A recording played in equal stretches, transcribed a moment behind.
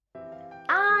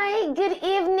very good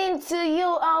evening to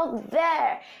you out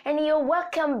there, and you're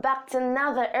welcome back to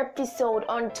another episode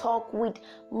on Talk with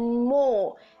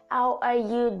Mo. How are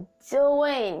you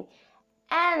doing?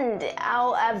 And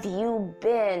how have you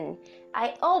been?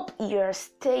 I hope you're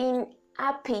staying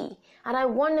happy, and I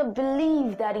want to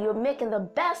believe that you're making the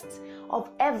best of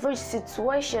every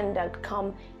situation that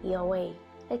come your way.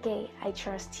 Okay, I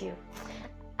trust you.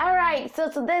 Alright, so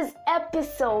today's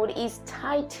episode is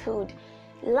titled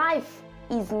Life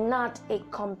is not a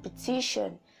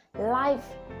competition. Life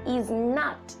is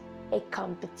not a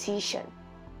competition.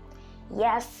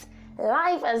 Yes,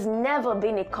 life has never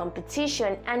been a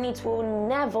competition, and it will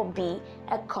never be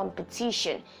a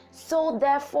competition. So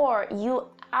therefore, you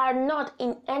are not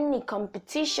in any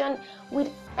competition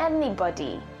with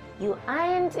anybody. You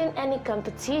aren't in any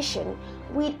competition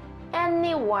with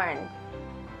anyone.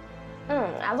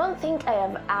 I don't think I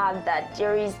have heard that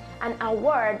there is an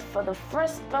award for the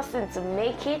first person to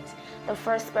make it, the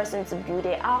first person to build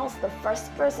a house, the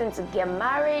first person to get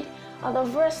married, or the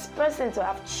first person to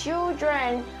have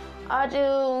children, or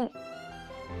to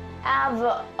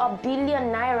have ₦1 billion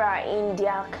in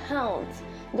their account.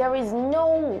 There is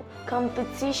no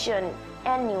competition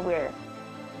anywhere.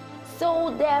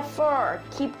 So therefore,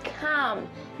 keep calm.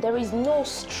 There is no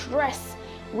stress.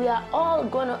 We are all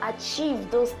going to achieve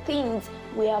those things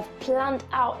we have planned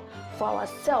out for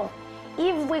ourselves.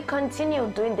 If we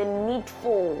continue doing the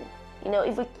needful,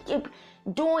 if we keep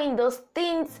doing those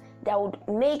things that would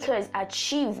make us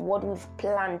achieve what we've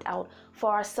planned out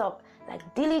for ourselves,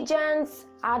 like diligence,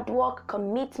 hard work,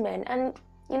 commitment, and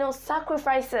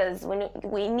sacrifices when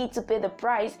we need to pay the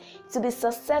price to be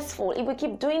successful. If we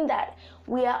keep doing that,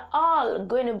 we are all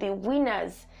going to be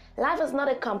winners. Life is not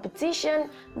a competition,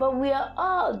 but we are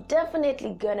all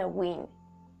definitely gonna win.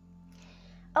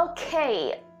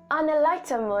 Okay, on a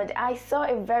lighter note, I saw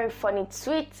a very funny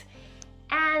tweet,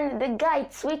 and the guy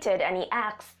tweeted and he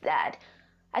asked that,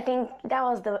 I think that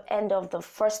was the end of the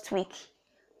first week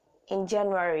in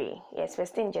January. Yes, we're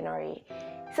still in January.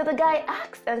 So the guy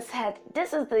asked and said,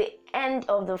 this is the end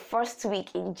of the first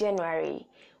week in January.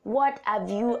 What have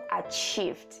you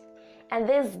achieved? And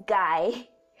this guy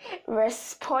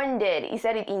responded. He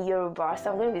said it in Yoruba,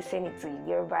 so I'm going to be saying it to you,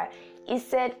 Yoruba. He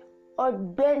said,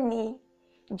 Ọ̀gbẹ́ni,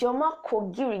 jọ̀ọ́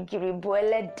kò gírígírí bọ́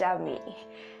ẹlẹ́dàá mi.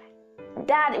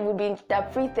 That would be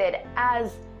interpreted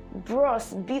as,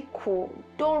 bros, be cool,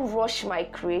 don't rush my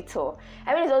creator.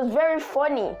 I mean, it was very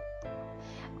funny,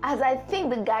 as I think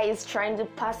the guy is trying to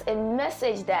pass a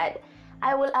message that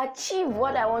I will achieve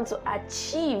what I want to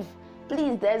achieve.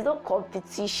 Please, there's no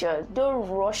competition. Don't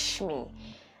rush me.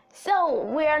 So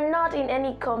we are not in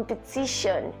any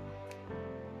competition.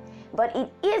 But it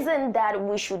isn't that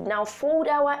we should now fold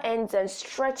our hands and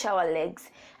stretch our legs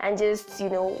and just,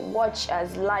 watch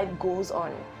as life goes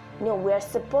on. No, we are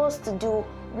supposed to do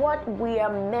what we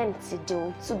are meant to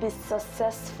do to be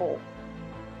successful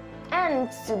and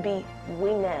to be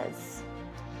winners.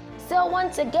 So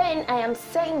once again, I am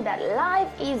saying that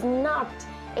life is not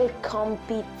a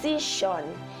competition,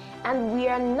 and we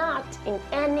are not in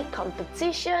any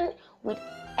competition with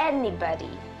anybody.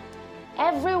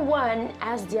 Everyone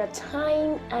has their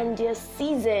time and their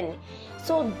season,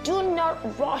 so do not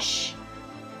rush.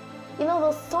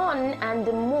 The sun and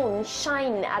the moon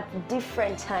shine at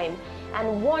different times,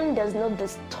 and one does not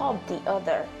disturb the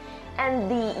other. And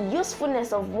the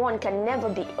usefulness of one can never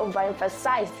be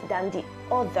overemphasized than the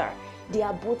other. They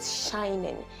are both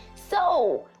shining.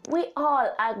 So we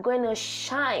all are going to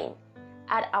shine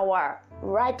at our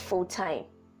rightful time.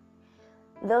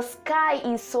 The sky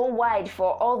is so wide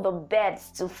for all the birds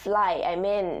to fly. I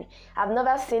mean, I've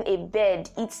never seen a bird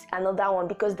eat another one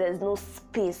because there's no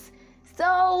space.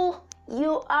 So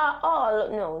you are all,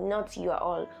 no, not you are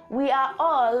all, we are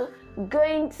all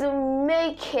going to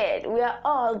make it. We are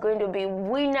all going to be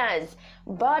winners,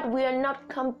 but we are not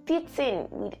competing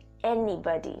with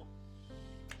anybody.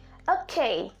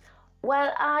 Okay,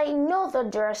 well, I know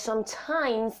that there are some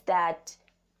times that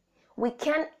we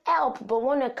can't help but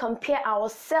want to compare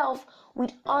ourselves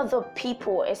with other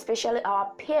people, especially our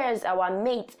peers, our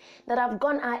mates that have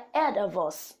gone ahead of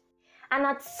us. And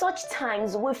at such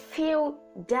times, we feel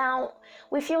down,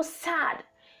 we feel sad,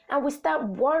 and we start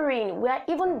worrying. We are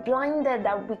even blinded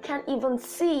that we can't even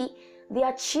see the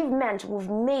achievement we've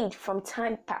made from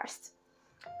time past.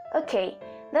 Okay,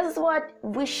 that's what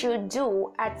we should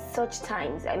do at such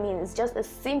times. I mean, it's just a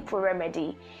simple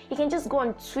remedy. You can just go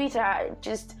on Twitter,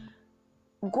 just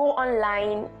go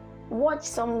online, watch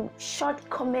some short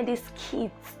comedy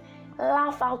skits,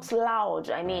 laugh out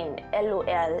loud. I mean,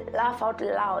 LOL, laugh out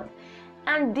loud,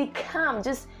 and be calm.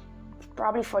 Just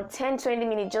probably for 10-20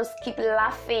 minutes, just keep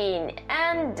laughing,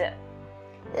 and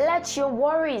let your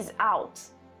worries out.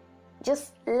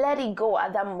 Just let it go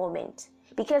at that moment,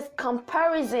 because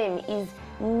comparison is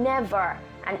never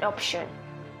an option.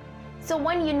 So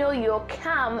when you know you're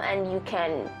calm and you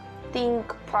can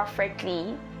think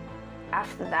perfectly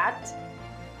after that,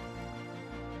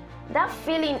 that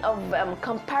feeling of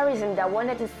comparison that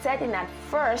wanted to set in at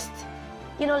first,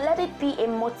 let it be a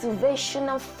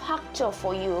motivational factor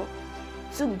for you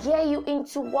to get you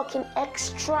into working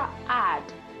extra hard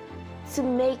to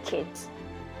make it.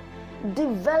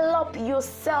 Develop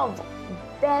yourself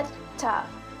better.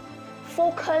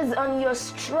 Focus on your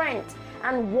strength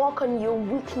and work on your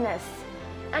weakness.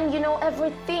 And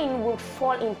everything will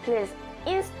fall in place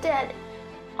instead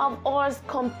of us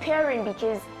comparing,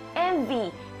 because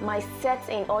envy might set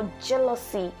in, or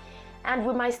jealousy, and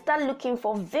we might start looking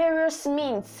for various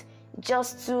means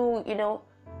just to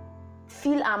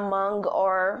feel among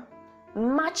or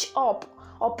match up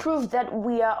or prove that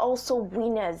we are also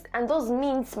winners. And those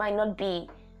means might not be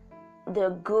the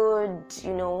good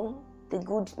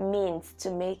means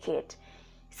to make it.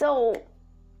 So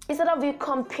instead of you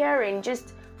comparing,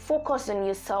 just focus on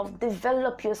yourself,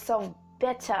 develop yourself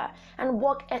better, and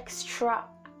work extra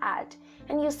hard,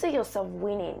 and you'll see yourself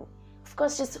winning. Of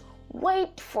course, just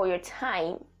wait for your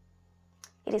time.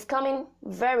 It is coming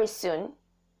very soon,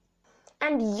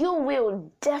 and you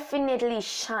will definitely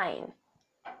shine.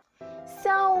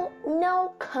 So,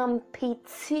 no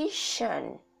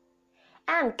competition.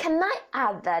 And can I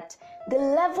add that the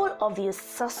level of your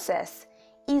success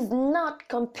is not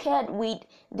compared with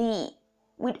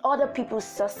other people's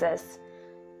success.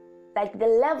 Like, the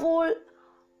level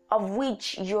of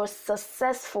which you're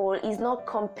successful is not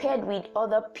compared with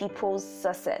other people's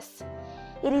success.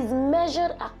 It is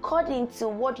measured according to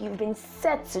what you've been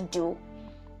set to do.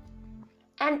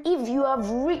 And if you have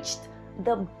reached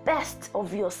the best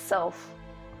of yourself,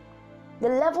 the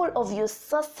level of your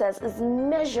success is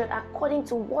measured according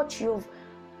to what you've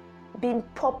been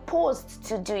proposed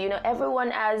to do.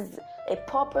 Everyone has a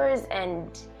purpose, and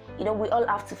we all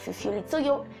have to fulfill it. So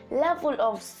your level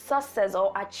of success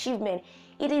or achievement,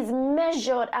 it is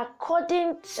measured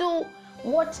according to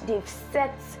what they've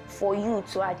set for you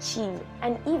to achieve,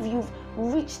 and if you've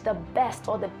reached the best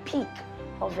or the peak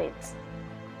of it.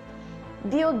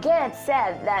 Bill Gates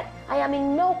said that I am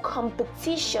in no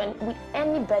competition with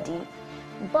anybody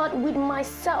but with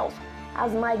myself,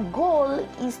 as my goal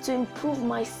is to improve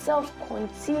myself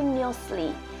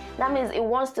continuously. That means he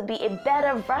wants to be a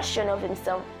better version of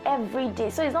himself every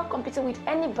day. So he's not competing with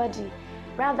anybody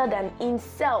rather than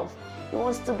himself. He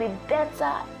wants to be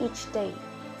better each day.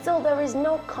 So there is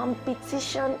no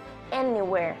competition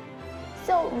anywhere.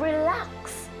 So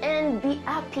relax and be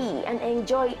happy and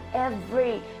enjoy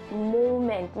every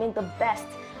moment. Make the best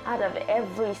out of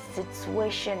every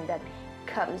situation that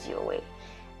comes your way.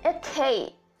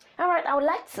 Okay, all right, I would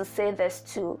like to say this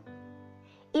too.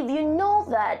 If you know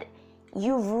that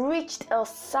you've reached a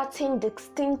certain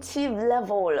distinctive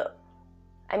level,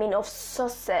 of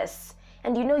success,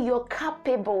 and you're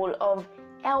capable of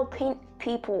helping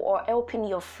people or helping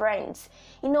your friends,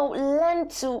 learn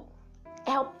to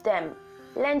help them.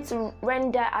 Learn to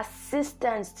render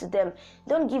assistance to them.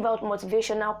 Don't give out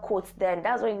motivational quotes then.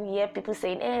 That's why you hear people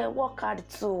saying, work hard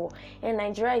too. And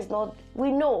Nigeria is not.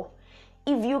 We know.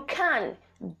 If you can,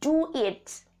 do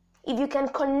it. If you can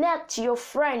connect your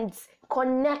friends,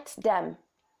 connect them.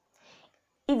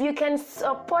 If you can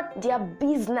support their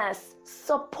business,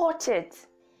 support it.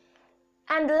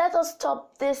 And let us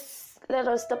stop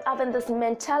having this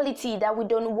mentality that we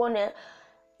don't want to.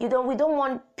 We don't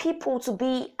want people to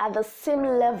be at the same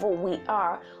level we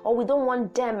are, or we don't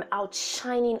want them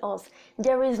outshining us.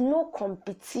 There is no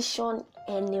competition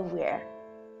anywhere.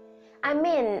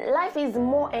 Life is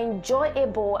more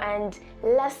enjoyable and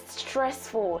less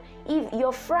stressful if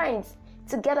your friends,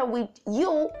 together with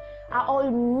you, are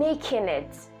all making it.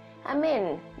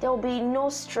 There will be no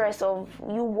stress of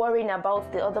you worrying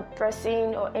about the other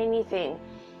person or anything.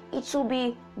 It will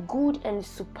be good and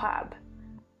superb.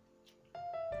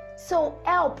 So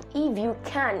help if you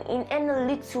can, in any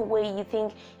little way you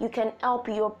think you can help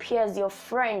your peers, your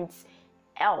friends.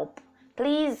 Help.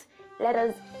 Please let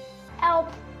us help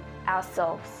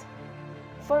ourselves.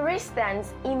 For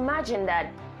instance, imagine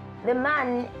that the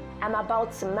man I'm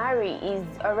about to marry is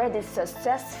already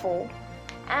successful,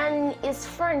 and his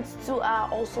friends too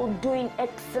are also doing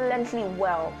excellently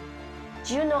well.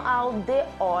 Do you know how they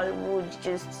all would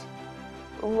just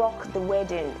rock the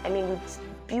wedding? With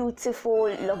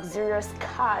beautiful, luxurious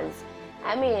cars.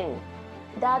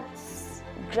 That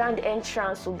grand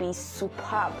entrance will be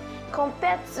superb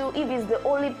compared to if he's the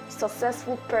only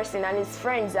successful person and his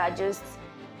friends are just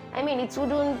I mean, it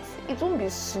won't be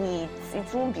sweet.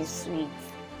 It won't be sweet.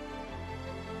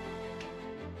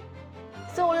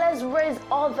 So let's raise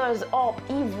others up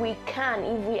if we can,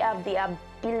 if we have the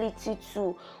ability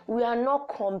to. We are not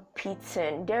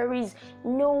competing. There is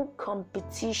no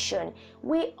competition.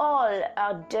 We all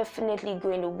are definitely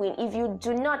going to win. If you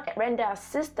do not render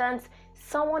assistance,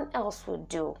 someone else will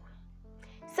do.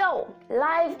 So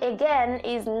life again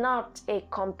is not a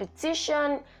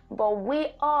competition, but we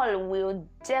all will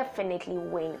definitely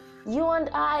win. You and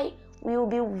I will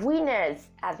be winners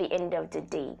at the end of the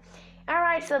day.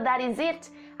 Alright, so that is it.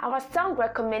 Our song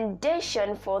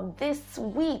recommendation for this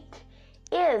week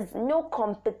is No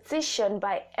Competition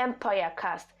by Empire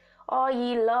Cast. All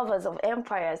ye lovers of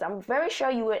empires, I'm very sure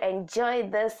you will enjoy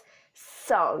this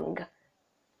song.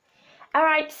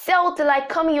 Alright, so till I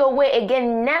come your way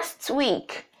again next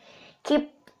week,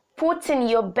 keep putting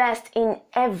your best in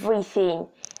everything.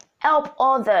 Help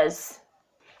others.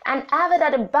 And have it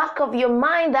at the back of your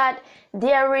mind that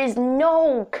there is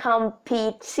no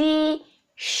competition.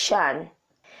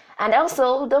 And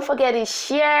also, don't forget to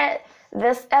share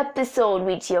this episode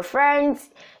with your friends,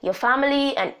 your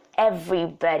family, and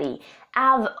everybody.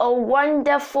 Have a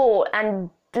wonderful and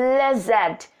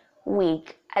blessed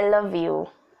week. I love you.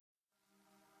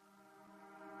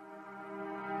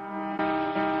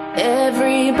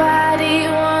 Everybody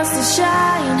wants to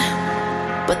shine,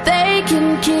 but they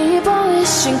can keep on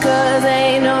wishing, 'cause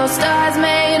ain't no stars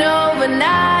made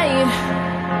overnight,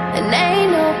 and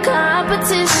ain't no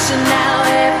competition now,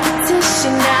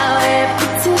 repetition now,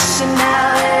 repetition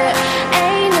now,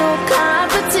 ain't no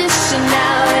competition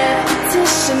now,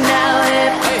 repetition now,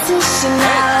 repetition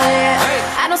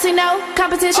now, I don't see no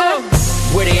competition.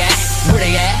 Where they at? Where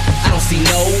they at? I don't see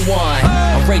no one.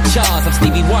 I'm Ray Charles, I'm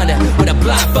Stevie Wonder with a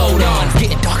blindfold on. It's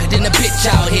getting darker than a bitch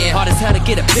out here. Hard as hell to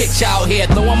get a bitch out here.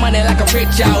 Throwing money like a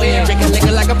rich out here. Drinking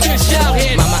liquor like a bitch out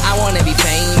here. Mama, I wanna be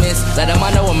famous. Let them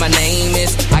all know what my name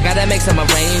is. I gotta make some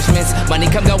arrangements. Money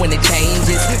come go when it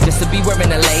changes. Just to be wearing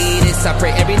the latest. I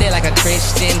pray every day like a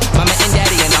Christian. Mama and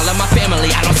daddy and all of my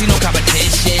family, I don't see no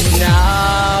competition, no.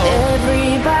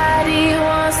 Everybody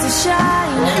wants to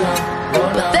shine,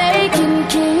 but they can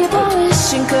keep on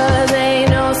wishing, 'cause ain't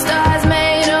no stars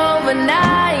made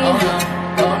overnight,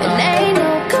 and ain't no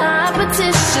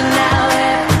competition now,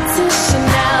 repetition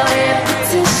now,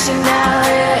 repetition now,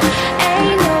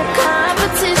 ain't no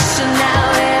competition now,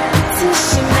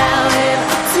 repetition now,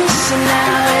 repetition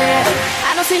now,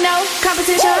 I don't see no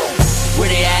competition. Where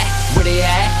they at? Where they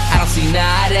at? I don't see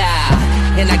nada.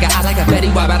 And I got eyes like a Betty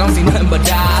White, I don't see nothing but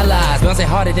dollars. Bouncing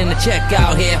harder than the check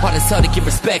out here. Hard as hell to get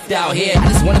respect out here. I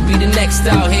just wanna be the next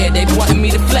out here. They wanting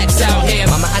me to flex out here.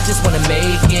 Mama, I just wanna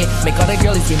make it. Make all the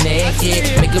girlies get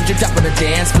naked. Make them drip on the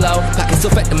dance floor. Pockets so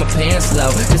fat that my pants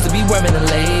low. Just to be wearing the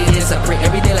latest. I pray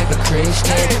every day like a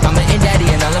Christian. Mama and daddy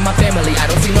and all of my family, I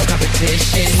don't see no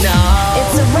competition, no.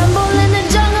 It's a rumble in the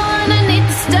jungle underneath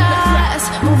the stars,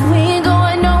 but we ain't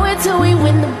going nowhere till we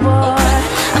win the war.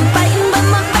 I'm fighting but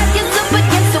my back is up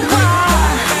against the wall.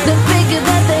 The bigger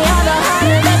that they are, the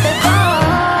harder that they fall.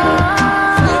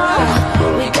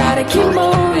 We gotta keep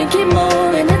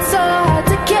moving, it's so hard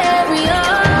to carry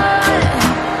on.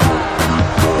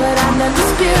 But I'm the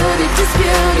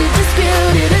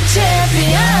disputed, a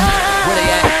champion. Where they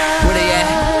at? Where they at?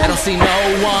 I don't see no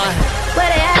one. Where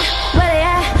they at?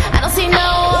 I don't see no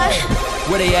one.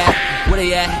 Where they at? Where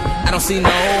they at? I don't see no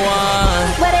one.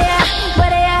 Where they at?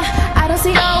 I don't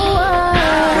see no one.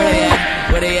 Where they at?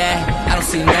 Where they at? I don't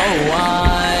see no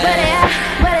one. Where they at?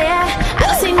 I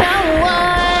don't see no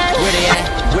one. Where they at?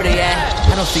 Where they at?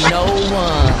 I don't see no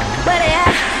one. Where they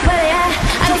at?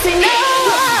 I don't see no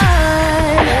one.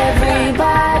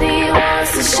 Everybody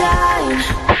wants to shine,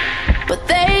 but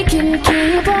they can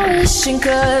keep on wishing,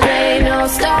 'cause ain't no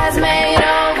stars made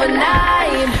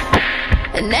overnight,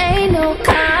 and ain't no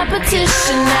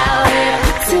competition now,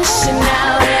 repetition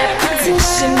now,